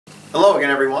Hello again,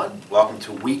 everyone. Welcome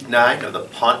to week 9 of the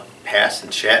Punt, Pass, and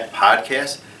Chat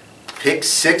podcast. Pick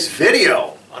 6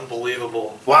 video.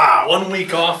 Unbelievable. Wow. 1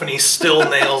 week off and he still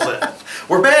nails it.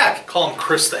 We're back. Call him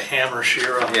Chris the Hammer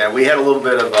Sciria. Yeah, we had a little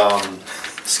bit of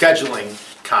scheduling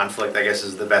conflict, I guess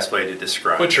is the best way to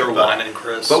describe Put it. your whining,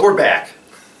 Chris. But we're back.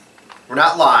 We're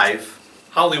not live.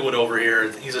 Hollywood over here,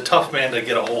 he's a tough man to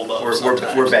get a hold of.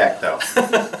 We're back, though.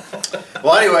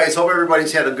 Well, anyways, hope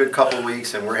everybody's had a good couple of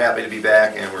weeks, and we're happy to be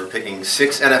back, and we're picking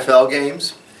 6 NFL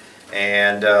games.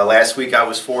 And last week I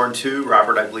was 4-2.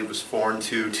 Robert, I believe, was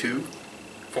 4-2 too.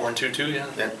 4-2 too, yeah.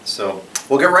 Yeah. So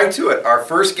we'll get right to it. Our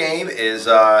first game is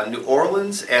New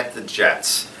Orleans at the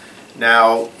Jets.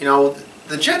 Now, you know,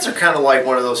 the Jets are kind of like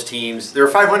one of those teams. They're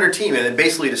a 500 team, and it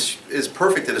basically is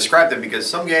perfect to describe them because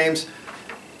some games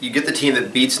you get the team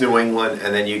that beats New England,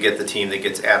 and then you get the team that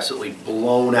gets absolutely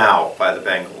blown out by the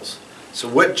Bengals. So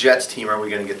what Jets team are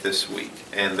we going to get this week?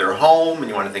 And they're home, and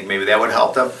you want to think maybe that would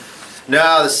help them.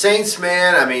 No, the Saints,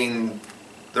 man, I mean,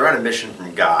 they're on a mission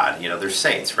from God. You know, they're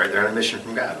Saints, right? They're on a mission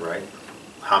from God, right?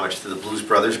 Homage to the Blues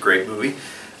Brothers, great movie.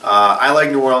 I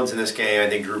like New Orleans in this game. I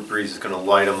think Drew Brees is going to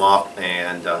light them up,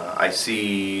 and I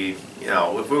see, you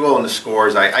know, if we go in the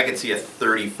scores, I could see a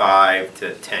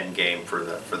 35-10 game for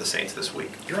the Saints this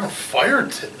week. You're on fire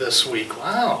this week.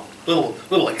 Wow.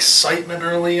 Little excitement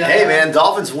early on. Hey, man,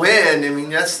 Dolphins win. I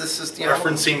mean, this is, you know,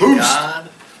 referencing boost.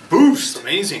 God. Boost. It's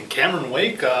amazing. Cameron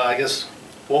Wake, I guess,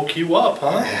 woke you up,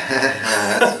 huh?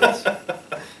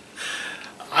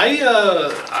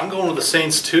 I'm going with the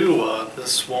Saints too.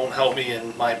 This won't help me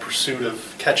in my pursuit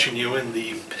of catching you in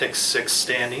the pick 6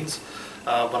 standings,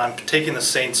 but I'm taking the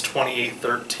Saints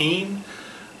 28-13.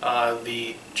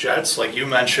 The Jets, like you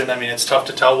mentioned, I mean, it's tough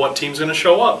to tell what team's going to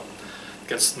show up.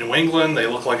 Against New England, they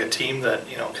look like a team that,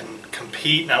 you know, can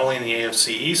compete not only in the AFC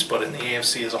East but in the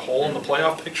AFC as a whole in the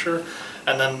playoff picture.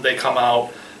 And then they come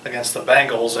out against the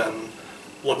Bengals and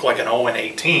look like an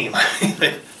 0-8 team.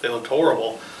 They looked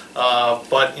horrible.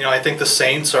 But, you know, I think the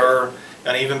Saints are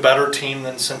an even better team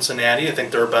than Cincinnati. I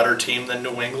think they're a better team than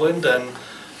New England. And,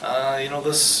 you know,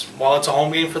 while it's a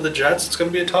home game for the Jets, it's going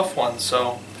to be a tough one.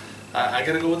 So I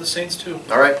got to go with the Saints too.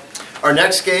 All right. Our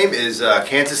next game is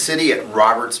Kansas City at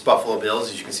Robert's Buffalo Bills.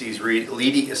 As you can see, he's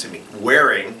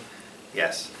wearing,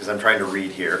 yes, because I'm trying to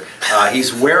read here.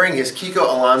 He's wearing his Kiko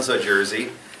Alonso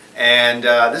jersey. And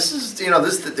this is, you know,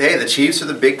 hey, the Chiefs are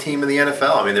the big team in the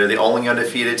NFL. I mean, they're the only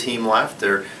undefeated team left.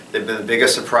 They've been the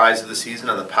biggest surprise of the season.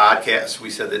 On the podcast, we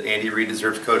said that Andy Reid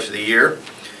deserves Coach of the Year.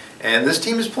 And this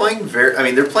team is playing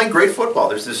they're playing great football.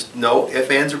 There's just no ifs,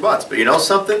 ands, or buts. But you know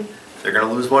something? They're going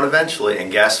to lose one eventually.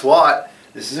 And guess what?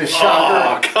 This is a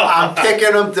shocker. Oh, I'm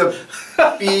picking them to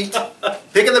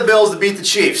picking the Bills to beat the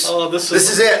Chiefs. Oh, this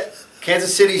is it.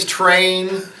 Kansas City's train,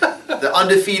 the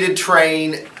undefeated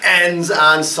train, ends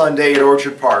on Sunday at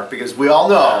Orchard Park because we all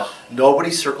know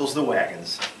nobody circles the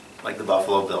wagons like the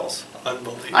Buffalo Bills.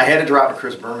 Unbelievable. I had to drop a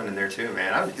Chris Berman in there too,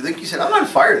 man. Like you said, I'm on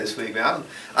fire this week, man.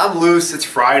 I'm loose. It's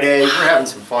Friday. We're having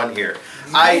some fun here.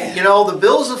 You know, the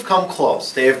Bills have come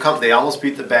close. They almost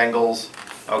beat the Bengals.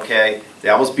 Okay, they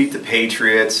almost beat the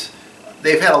Patriots.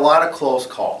 They've had a lot of close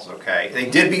calls. Okay, they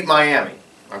did beat Miami.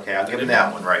 Okay, I'll give them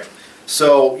that one right.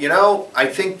 So, you know, I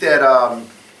think that,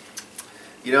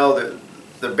 you know,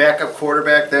 the backup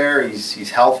quarterback there,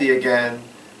 he's healthy again.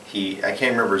 I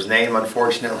can't remember his name,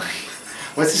 unfortunately.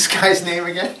 What's this guy's name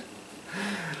again?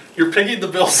 You're picking the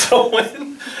Bills to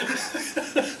win?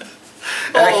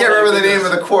 I can't remember the name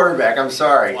of the quarterback. I'm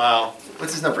sorry. Wow.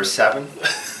 What's his number, 7?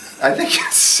 I think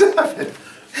it's 7.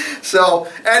 So,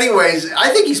 anyways, I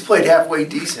think he's played halfway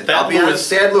decent. I'll be honest.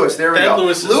 Thad Lewis, there we go. Thad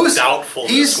Lewis is doubtful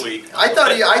this week. I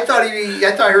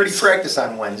heard he practiced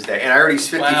on Wednesday, and I heard he's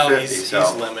 50-50. Well, he's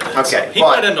limited. Okay, so he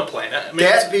might end up playing. I mean,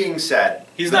 that being said,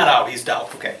 he's not out. He's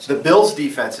doubtful. Okay, so the Bills'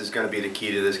 defense is going to be the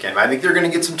key to this game. I think they're going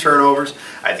to get some turnovers.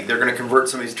 I think they're going to convert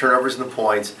some of these turnovers into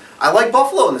points. I like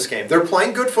Buffalo in this game. They're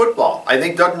playing good football. I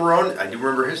think Doug Marrone, I do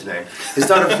remember his name, has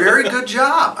done a very good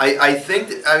job. I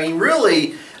think, I mean,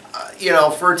 really, you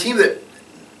know, for a team that,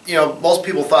 you know, most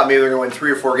people thought maybe they're going to win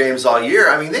 3 or 4 games all year.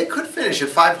 I mean, they could finish at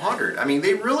 500. I mean,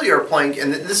 they really are playing,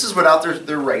 and this is without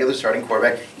their regular starting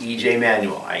quarterback, E.J.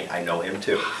 Manuel. I know him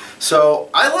too. So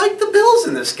I like the Bills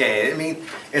in this game. I mean,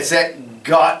 it's that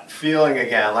gut feeling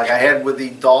again, like I had with the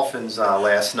Dolphins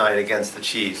last night against the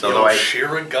Chiefs. Although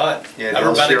sheer gut. Yeah,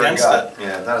 never bet against it.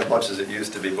 Yeah, not as much as it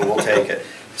used to be, but we'll take it.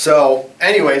 So,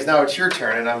 anyways, now it's your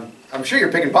turn, and I'm sure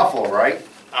you're picking Buffalo, right?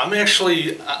 I'm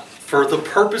actually. For the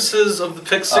purposes of the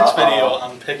Pick 6 video,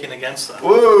 I'm picking against them.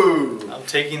 Woo! I'm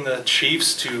taking the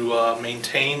Chiefs to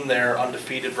maintain their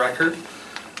undefeated record.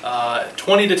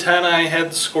 20-10 I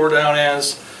had the score down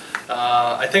as.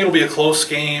 I think it'll be a close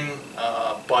game.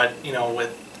 But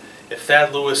if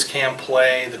Thad Lewis can't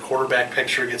play, the quarterback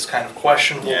picture gets kind of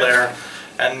questionable there.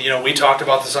 And we talked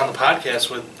about this on the podcast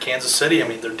with Kansas City. I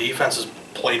mean, their defense has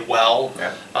played well,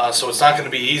 so it's not going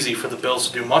to be easy for the Bills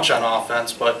to do much on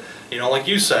offense. But like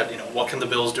you said, what can the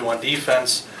Bills do on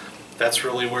defense? That's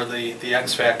really where the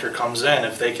X factor comes in.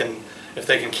 If they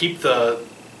can keep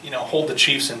hold the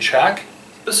Chiefs in check,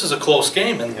 this is a close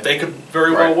game, and they could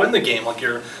very well win the game, like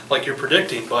you're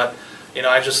predicting. But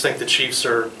I just think the Chiefs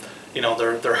are,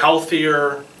 they're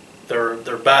healthier,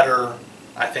 they're better.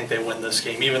 I think they win this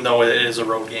game, even though it is a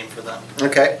road game for them.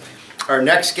 Okay. Our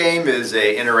next game is an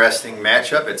interesting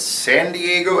matchup. It's San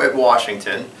Diego at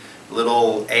Washington.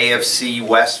 Little AFC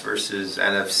West versus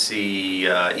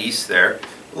NFC East there.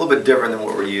 A little bit different than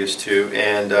what we're used to.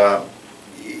 And,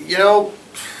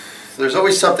 there's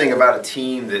always something about a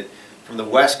team that from the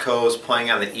West Coast playing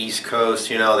on the East Coast,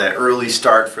 that early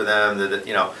start for them.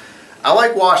 I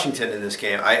like Washington in this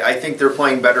game. I think they're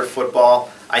playing better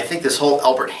football. I think this whole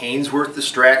Albert Haynesworth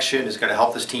distraction is going to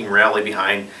help this team rally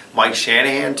behind Mike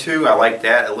Shanahan too. I like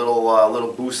that, a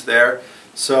little boost there.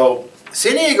 So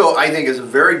San Diego, I think, is a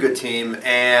very good team,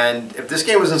 and if this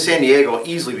game was in San Diego, I'd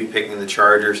easily be picking the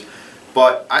Chargers.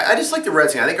 But I just like the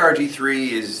Redskins. I think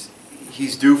RG3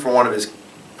 he's due for one of his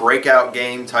breakout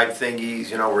game type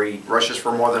thingies, where he rushes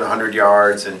for more than 100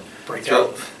 yards and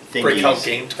breakout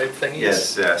game type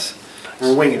thingies. Yes.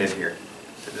 We're winging it here.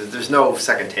 There's no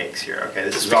second takes here. Okay,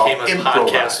 this is all became a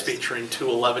improvised. Podcast featuring two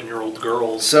 11-year-old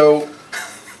girls. So,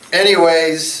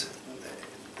 anyways,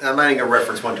 I'm not even gonna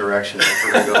reference One Direction. If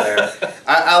we're gonna go there.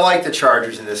 I like the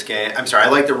Chargers in this game. I'm sorry. I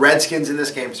like the Redskins in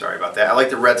this game. Sorry about that. I like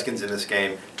the Redskins in this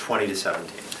game, 20-17.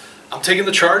 I'm taking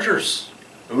the Chargers.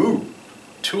 Ooh.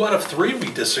 2 out of 3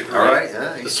 we disagree. All right.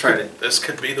 Yeah. This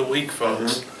could be the week,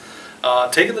 folks.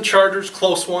 Taking the Chargers,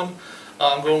 close one.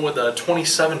 I'm going with a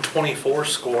 27-24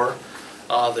 score.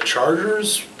 The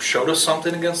Chargers showed us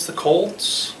something against the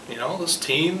Colts. This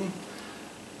team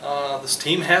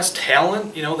has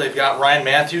talent. They've got Ryan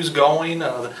Matthews going.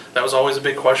 That was always a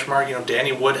big question mark.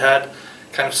 Danny Woodhead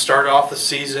kind of started off the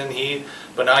season.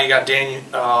 But now you got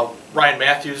Ryan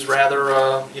Matthews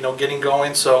getting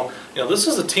going. So this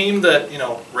is a team that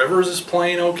Rivers is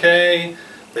playing okay.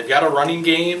 They've got a running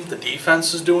game. The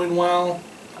defense is doing well.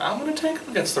 I'm going to take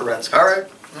them against the Redskins. All right.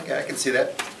 Okay, I can see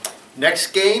that.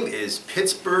 Next game is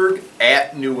Pittsburgh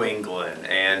at New England.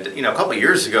 And, a couple of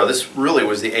years ago, this really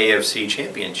was the AFC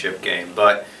Championship game.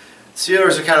 But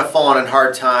Steelers are kind of falling in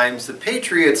hard times. The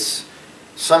Patriots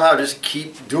somehow just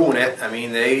keep doing it. I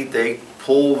mean, they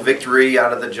pull victory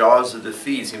out of the jaws of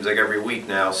defeat, seems like every week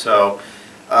now. So,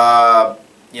 Tom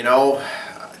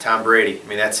Brady. I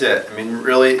mean, that's it. I mean,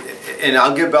 really, and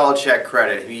I'll give Belichick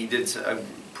credit. He did a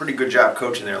pretty good job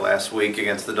coaching there last week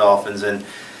against the Dolphins. And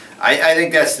I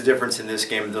think that's the difference in this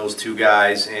game of those two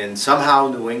guys. And somehow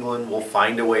New England will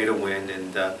find a way to win,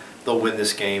 and they'll win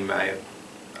this game. I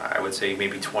would say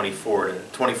maybe 24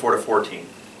 to 14.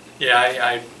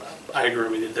 Yeah, I agree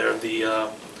with you there.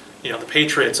 The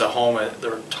Patriots at home,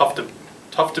 they're tough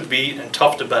to beat and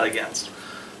tough to bet against.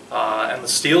 And the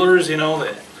Steelers,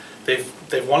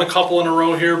 they've won a couple in a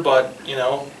row here, but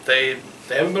they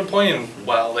haven't been playing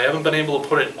well. They haven't been able to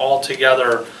put it all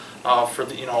together for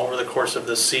over the course of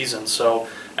this season. So,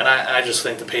 and I just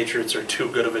think the Patriots are too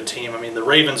good of a team. I mean, the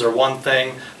Ravens are one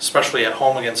thing, especially at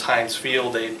home against Heinz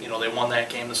Field. They won that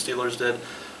game. The Steelers did.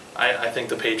 I think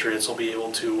the Patriots will be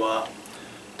able to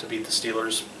beat the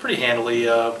Steelers pretty handily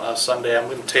Sunday. I'm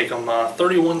going to take them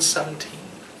 31-17.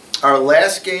 Our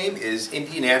last game is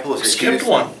Indianapolis. Skipped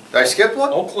one. Did I skip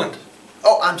one? Oakland.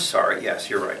 Oh, I'm sorry. Yes,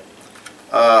 you're right.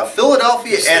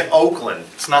 Philadelphia at Oakland.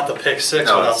 It's not the pick six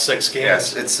without 6 games.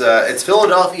 Yes, it's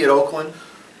Philadelphia at Oakland,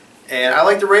 and I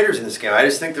like the Raiders in this game. I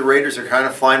just think the Raiders are kind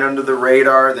of flying under the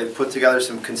radar. They've put together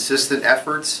some consistent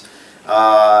efforts.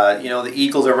 The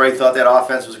Eagles, everybody thought that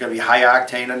offense was going to be high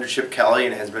octane under Chip Kelly,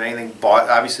 and it has been anything but.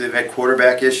 Obviously, they've had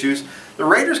quarterback issues. The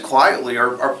Raiders quietly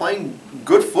are playing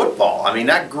good football. I mean,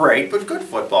 not great, but good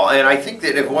football. And I think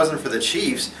that if it wasn't for the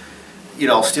Chiefs,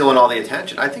 stealing all the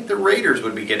attention, I think the Raiders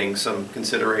would be getting some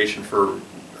consideration for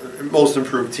most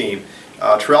improved team.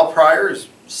 Terrell Pryor is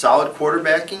solid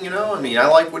quarterbacking, I mean, I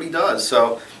like what he does.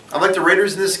 So I like the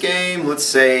Raiders in this game, let's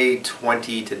say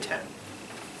 20-10.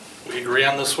 We agree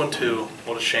on this one, too.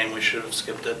 What a shame we should have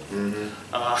skipped it.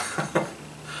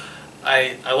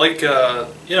 I like,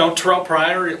 Terrell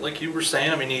Pryor, like you were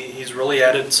saying. I mean, he's really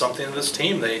added something to this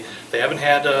team. They haven't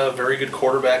had a very good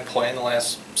quarterback play in the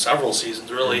last several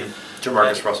seasons, really.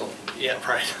 Jamarcus Russell. Yeah,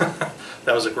 right.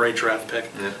 That was a great draft pick.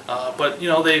 Yeah. But,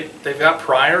 they've got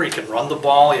Pryor. He can run the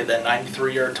ball. He had that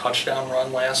 93-yard touchdown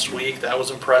run last week. That was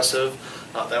impressive.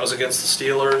 That was against the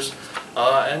Steelers.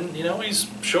 And he's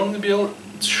shown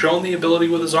the ability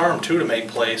with his arm too to make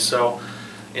plays. So,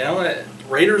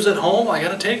 Raiders at home, I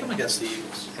got to take them against the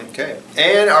Eagles. Okay,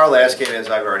 and our last game, as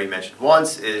I've already mentioned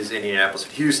once, is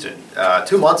Indianapolis-Houston.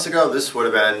 2 months ago, this would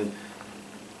have been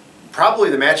probably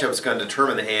the matchup that's going to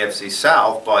determine the AFC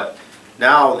South, but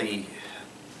now the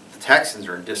Texans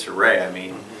are in disarray. I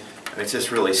mean, it's just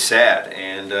really sad.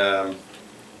 And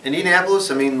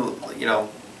Indianapolis, I mean,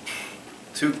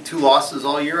 two losses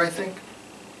all year, I think.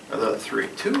 Or the three,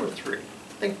 2 or 3? I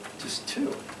think just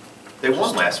 2. They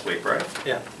won last week, right?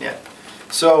 Yeah. Yeah.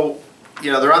 So,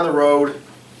 they're on the road,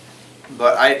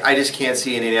 but I just can't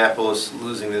see Indianapolis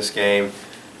losing this game.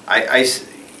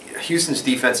 Houston's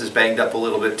defense is banged up a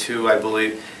little bit too, I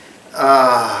believe.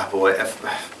 Boy,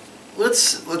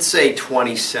 let's say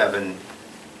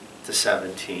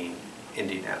 27-17,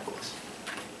 Indianapolis.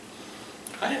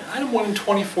 I'm winning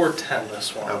 24-10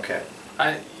 this one. Okay.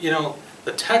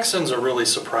 The Texans are really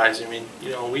surprising. I mean,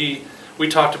 we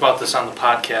talked about this on the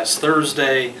podcast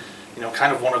Thursday.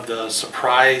 Kind of one of the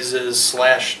surprises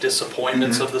 /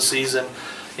 disappointments of the season.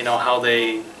 How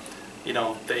they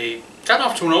got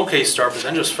off to an okay start, but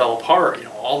then just fell apart.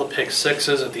 All the pick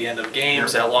sixes at the end of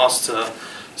games. That loss to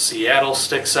Seattle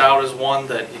sticks out as one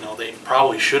that they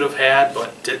probably should have had,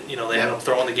 but they ended up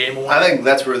throwing the game away. I think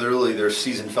that's where their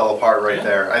season fell apart right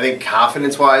there. I think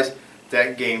confidence-wise,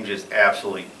 that game just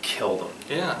absolutely killed them.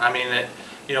 Yeah, I mean,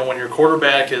 when your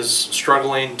quarterback is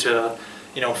struggling to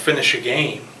finish a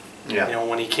game,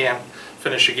 when he can't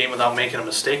finish a game without making a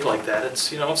mistake like that,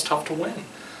 it's tough to win.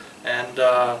 And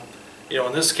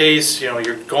in this case,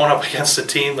 you're going up against a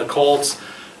team, the Colts.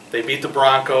 They beat the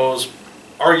Broncos,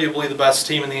 arguably the best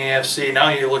team in the AFC. Now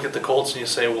you look at the Colts and you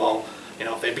say, well,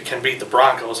 if they can beat the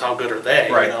Broncos, how good are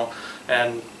they? Right.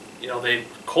 And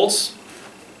Colts,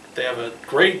 they have a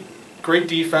great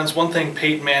defense. One thing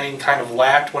Peyton Manning kind of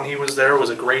lacked when he was there was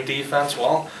a great defense.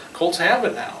 Well, Colts have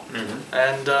it now.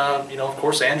 And of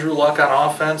course, Andrew Luck on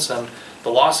offense, and the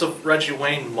loss of Reggie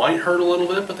Wayne might hurt a little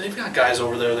bit, but they've got guys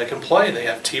over there that can play. They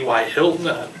have T.Y. Hilton,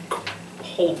 a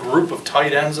whole group of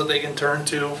tight ends that they can turn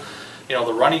to.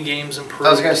 The running game's improved.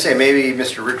 I was going to say, maybe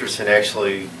Mr. Richardson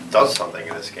actually does something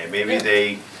in this game. Maybe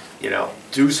they,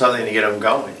 do something to get him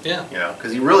going. Yeah.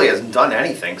 Because he really hasn't done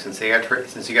anything since he got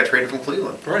traded from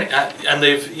Cleveland. Right. And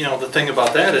they've, the thing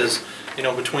about that is,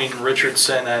 between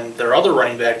Richardson and their other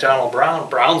running back, Donald Brown,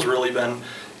 Brown's really been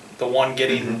the one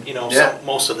getting,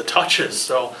 most of the touches.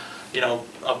 So,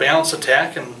 a balanced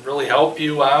attack can really help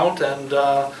you out. And,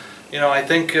 I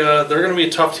think they're going to be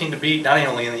a tough team to beat, not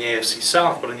only in the AFC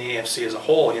South, but in the AFC as a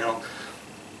whole.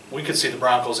 We could see the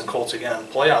Broncos and Colts again in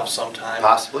the playoffs sometime.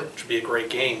 Possibly. Which would be a great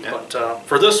game. Yeah. But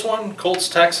for this one, Colts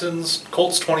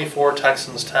 24,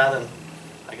 Texans 10, and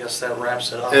I guess that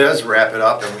wraps it up. It does wrap it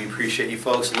up, and we appreciate you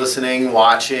folks listening,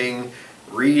 watching,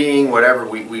 reading, whatever.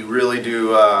 We really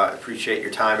do appreciate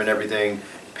your time and everything,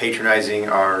 patronizing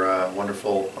our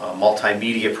wonderful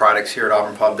multimedia products here at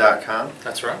auburnpub.com.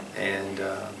 That's right. And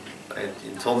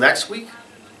until next week,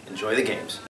 enjoy the games.